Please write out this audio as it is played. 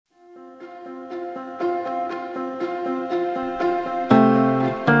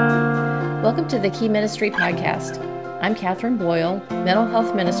Welcome to the Key Ministry Podcast. I'm Catherine Boyle, Mental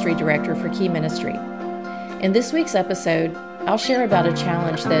Health Ministry Director for Key Ministry. In this week's episode, I'll share about a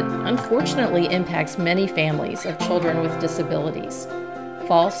challenge that unfortunately impacts many families of children with disabilities: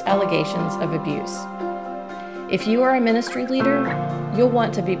 false allegations of abuse. If you are a ministry leader, you'll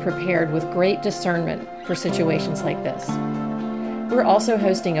want to be prepared with great discernment for situations like this. We're also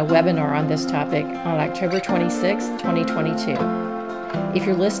hosting a webinar on this topic on October 26, 2022. If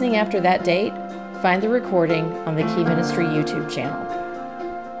you're listening after that date, find the recording on the Key Ministry YouTube channel.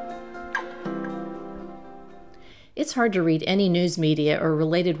 It's hard to read any news media or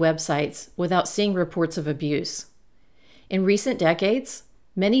related websites without seeing reports of abuse. In recent decades,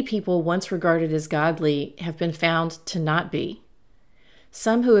 many people once regarded as godly have been found to not be.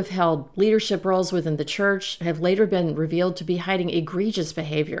 Some who have held leadership roles within the church have later been revealed to be hiding egregious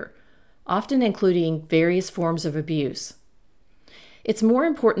behavior, often including various forms of abuse. It's more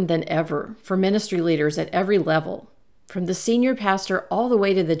important than ever for ministry leaders at every level, from the senior pastor all the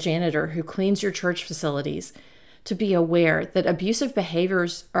way to the janitor who cleans your church facilities, to be aware that abusive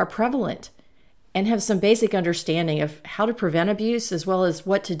behaviors are prevalent and have some basic understanding of how to prevent abuse as well as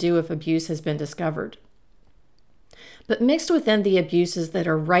what to do if abuse has been discovered. But mixed within the abuses that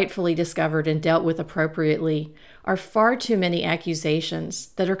are rightfully discovered and dealt with appropriately are far too many accusations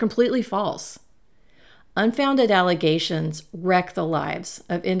that are completely false. Unfounded allegations wreck the lives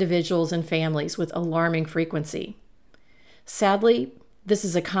of individuals and families with alarming frequency. Sadly, this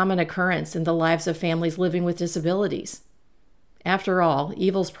is a common occurrence in the lives of families living with disabilities. After all,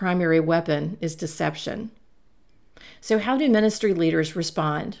 evil's primary weapon is deception. So how do ministry leaders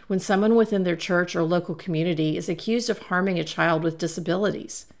respond when someone within their church or local community is accused of harming a child with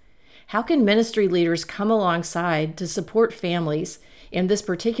disabilities? How can ministry leaders come alongside to support families in this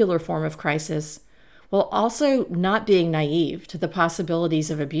particular form of crisis, while also not being naive to the possibilities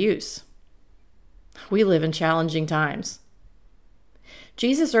of abuse? We live in challenging times.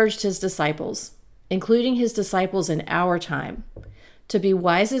 Jesus urged his disciples, including his disciples in our time, to be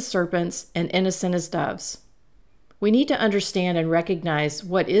wise as serpents and innocent as doves. We need to understand and recognize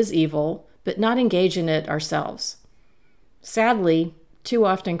what is evil, but not engage in it ourselves. Sadly, too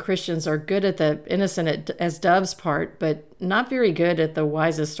often Christians are good at the innocent as doves part, but not very good at the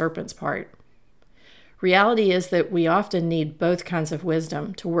wise as serpents part. Reality is that we often need both kinds of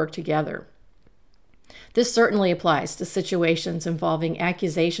wisdom to work together. This certainly applies to situations involving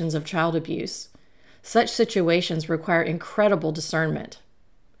accusations of child abuse. Such situations require incredible discernment.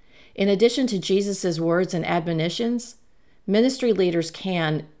 In addition to Jesus' words and admonitions, ministry leaders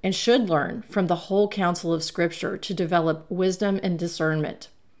can and should learn from the whole counsel of Scripture to develop wisdom and discernment.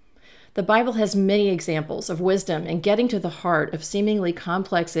 The Bible has many examples of wisdom in getting to the heart of seemingly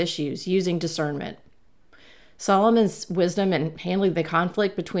complex issues using discernment. Solomon's wisdom in handling the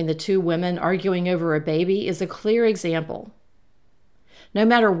conflict between the two women arguing over a baby is a clear example. No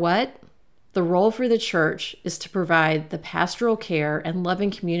matter what, the role for the church is to provide the pastoral care and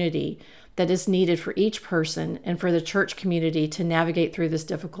loving community that is needed for each person and for the church community to navigate through this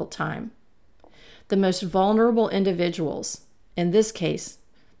difficult time. The most vulnerable individuals, in this case,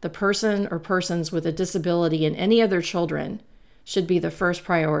 the person or persons with a disability and any other children, should be the first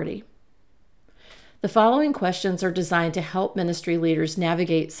priority. The following questions are designed to help ministry leaders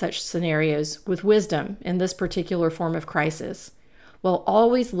navigate such scenarios with wisdom in this particular form of crisis, while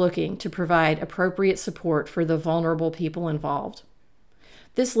always looking to provide appropriate support for the vulnerable people involved.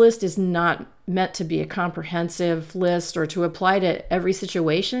 This list is not meant to be a comprehensive list or to apply to every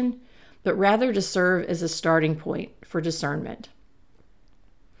situation, but rather to serve as a starting point for discernment.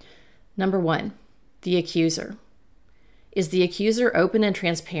 Number 1, the accuser. Is the accuser open and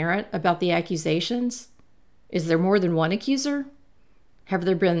transparent about the accusations? Is there more than one accuser? Have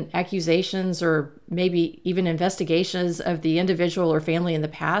there been accusations or maybe even investigations of the individual or family in the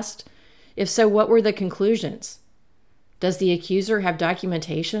past? If so, what were the conclusions? Does the accuser have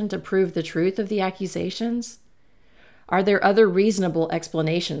documentation to prove the truth of the accusations? Are there other reasonable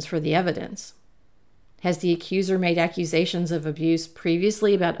explanations for the evidence? Has the accuser made accusations of abuse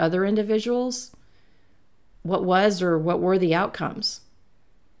previously about other individuals? What was or what were the outcomes?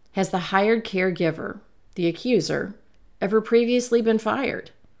 Has the hired caregiver, the accuser, ever previously been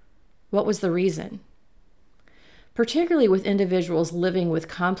fired? What was the reason? Particularly with individuals living with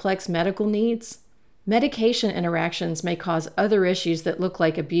complex medical needs, medication interactions may cause other issues that look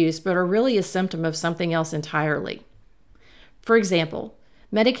like abuse but are really a symptom of something else entirely. For example,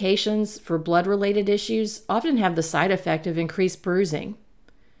 medications for blood-related issues often have the side effect of increased bruising.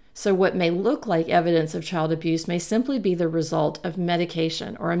 So what may look like evidence of child abuse may simply be the result of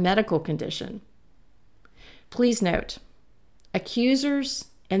medication or a medical condition. Please note, accusers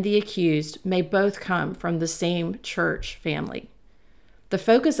and the accused may both come from the same church family. The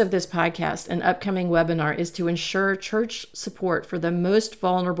focus of this podcast and upcoming webinar is to ensure church support for the most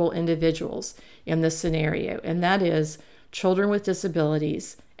vulnerable individuals in this scenario, and that is children with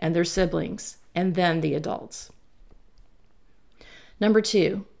disabilities and their siblings, and then the adults. Number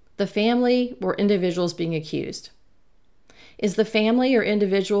 2, the family or individuals being accused. Is the family or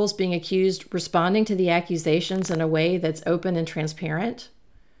individuals being accused responding to the accusations in a way that's open and transparent?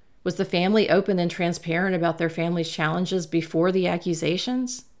 Was the family open and transparent about their family's challenges before the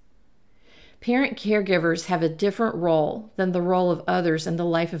accusations? Parent caregivers have a different role than the role of others in the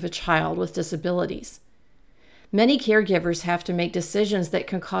life of a child with disabilities. Many caregivers have to make decisions that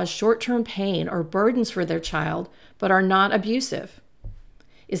can cause short-term pain or burdens for their child, but are not abusive.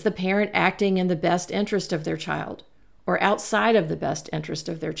 Is the parent acting in the best interest of their child or outside of the best interest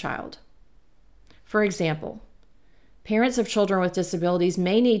of their child? For example, parents of children with disabilities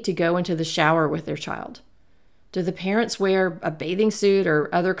may need to go into the shower with their child. Do the parents wear a bathing suit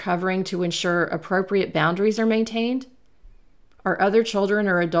or other covering to ensure appropriate boundaries are maintained? Are other children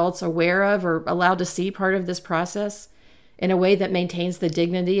or adults aware of or allowed to see part of this process in a way that maintains the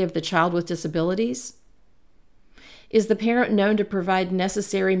dignity of the child with disabilities? Is the parent known to provide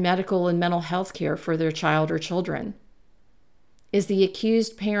necessary medical and mental health care for their child or children? Is the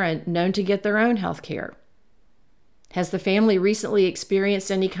accused parent known to get their own health care? Has the family recently experienced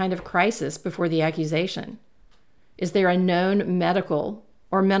any kind of crisis before the accusation? Is there a known medical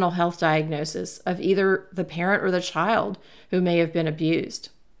or mental health diagnosis of either the parent or the child who may have been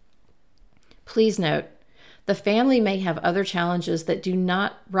abused? Please note, the family may have other challenges that do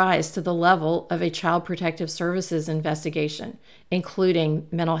not rise to the level of a Child Protective Services investigation, including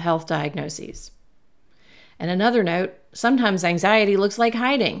mental health diagnoses. And another note, sometimes anxiety looks like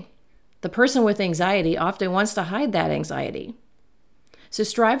hiding. The person with anxiety often wants to hide that anxiety. So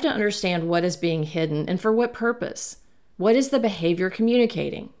strive to understand what is being hidden and for what purpose. What is the behavior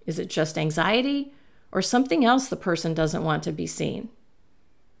communicating? Is it just anxiety or something else the person doesn't want to be seen?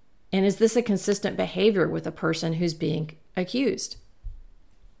 And is this a consistent behavior with a person who's being accused?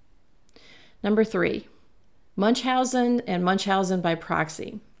 Number 3, Munchausen and Munchausen by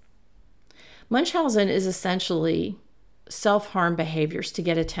proxy. Munchausen is essentially self-harm behaviors to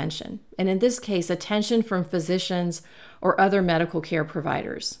get attention, and in this case, attention from physicians or other medical care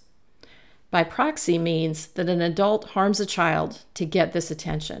providers. By proxy means that an adult harms a child to get this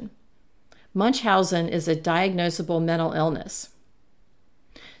attention. Munchausen is a diagnosable mental illness.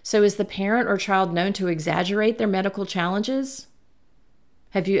 So is the parent or child known to exaggerate their medical challenges?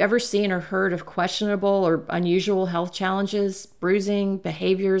 Have you ever seen or heard of questionable or unusual health challenges, bruising,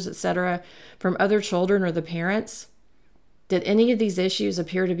 behaviors, etc., from other children or the parents? Did any of these issues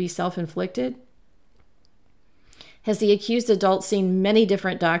appear to be self-inflicted? Has the accused adult seen many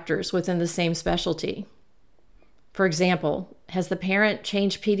different doctors within the same specialty? For example, has the parent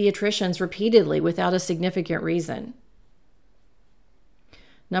changed pediatricians repeatedly without a significant reason?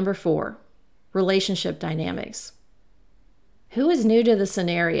 Number 4, relationship dynamics. Who is new to the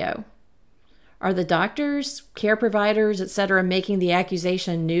scenario? Are the doctors, care providers, etc., making the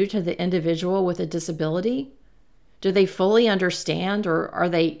accusation new to the individual with a disability? Do they fully understand, or are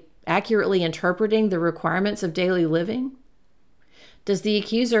they accurately interpreting the requirements of daily living? Does the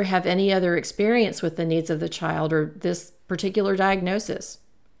accuser have any other experience with the needs of the child or this particular diagnosis?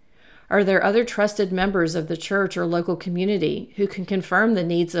 Are there other trusted members of the church or local community who can confirm the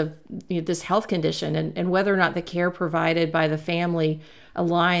needs of this health condition and whether or not the care provided by the family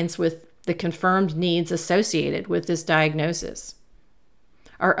aligns with the confirmed needs associated with this diagnosis?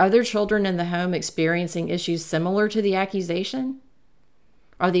 Are other children in the home experiencing issues similar to the accusation?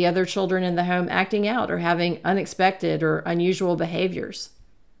 Are the other children in the home acting out or having unexpected or unusual behaviors?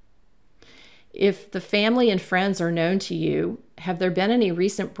 If the family and friends are known to you, have there been any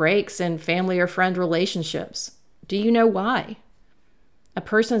recent breaks in family or friend relationships? Do you know why? A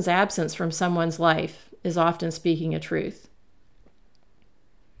person's absence from someone's life is often speaking a truth.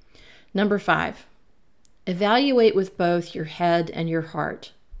 Number 5, evaluate with both your head and your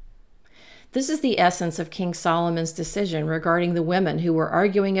heart. This is the essence of King Solomon's decision regarding the women who were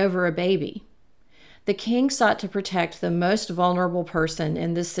arguing over a baby. The king sought to protect the most vulnerable person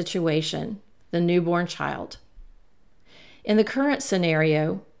in this situation, the newborn child. In the current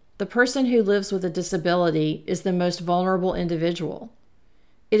scenario, the person who lives with a disability is the most vulnerable individual.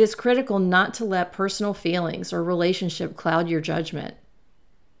 It is critical not to let personal feelings or relationship cloud your judgment.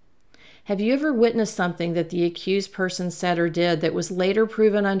 Have you ever witnessed something that the accused person said or did that was later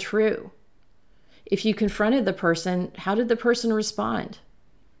proven untrue? If you confronted the person, how did the person respond?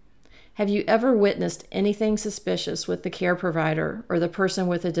 Have you ever witnessed anything suspicious with the care provider or the person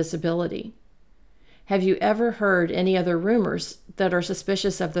with a disability? Have you ever heard any other rumors that are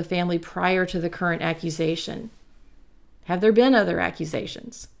suspicious of the family prior to the current accusation? Have there been other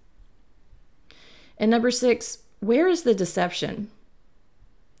accusations? And number 6, where is the deception?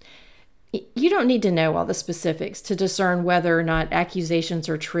 You don't need to know all the specifics to discern whether or not accusations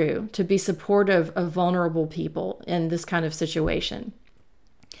are true, to be supportive of vulnerable people in this kind of situation.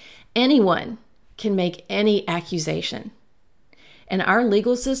 Anyone can make any accusation. In our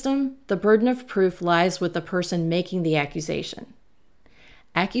legal system, the burden of proof lies with the person making the accusation.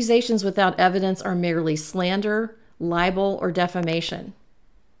 Accusations without evidence are merely slander, libel, or defamation.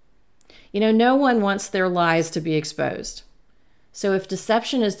 No one wants their lies to be exposed. So if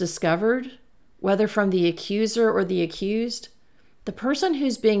deception is discovered, whether from the accuser or the accused, the person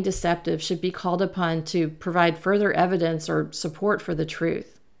who's being deceptive should be called upon to provide further evidence or support for the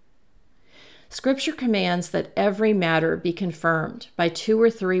truth. Scripture commands that every matter be confirmed by 2 or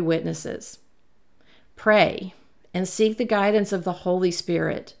 3 witnesses. Pray and seek the guidance of the Holy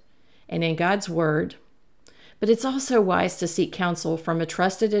Spirit and in God's Word. But it's also wise to seek counsel from a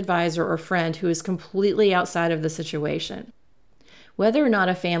trusted advisor or friend who is completely outside of the situation. Whether or not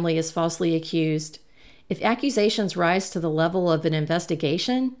a family is falsely accused, if accusations rise to the level of an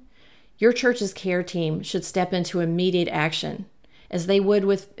investigation, your church's care team should step into immediate action, as they would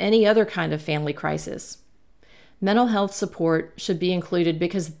with any other kind of family crisis. Mental health support should be included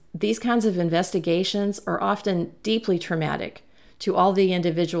because these kinds of investigations are often deeply traumatic to all the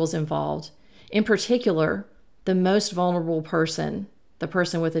individuals involved, in particular, the most vulnerable person, the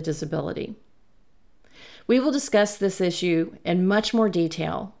person with a disability. We will discuss this issue in much more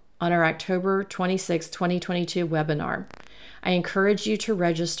detail on our October 26, 2022 webinar. I encourage you to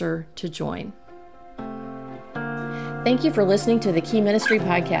register to join. Thank you for listening to the Key Ministry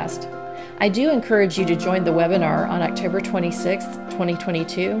Podcast. I do encourage you to join the webinar on October 26,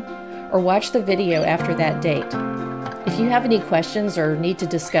 2022, or watch the video after that date. If you have any questions or need to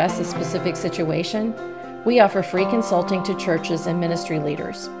discuss a specific situation, we offer free consulting to churches and ministry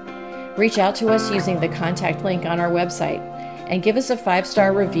leaders. Reach out to us using the contact link on our website and give us a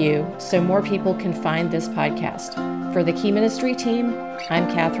 5-star review so more people can find this podcast. For the Key Ministry team,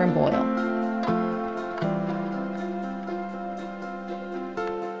 I'm Catherine Boyle.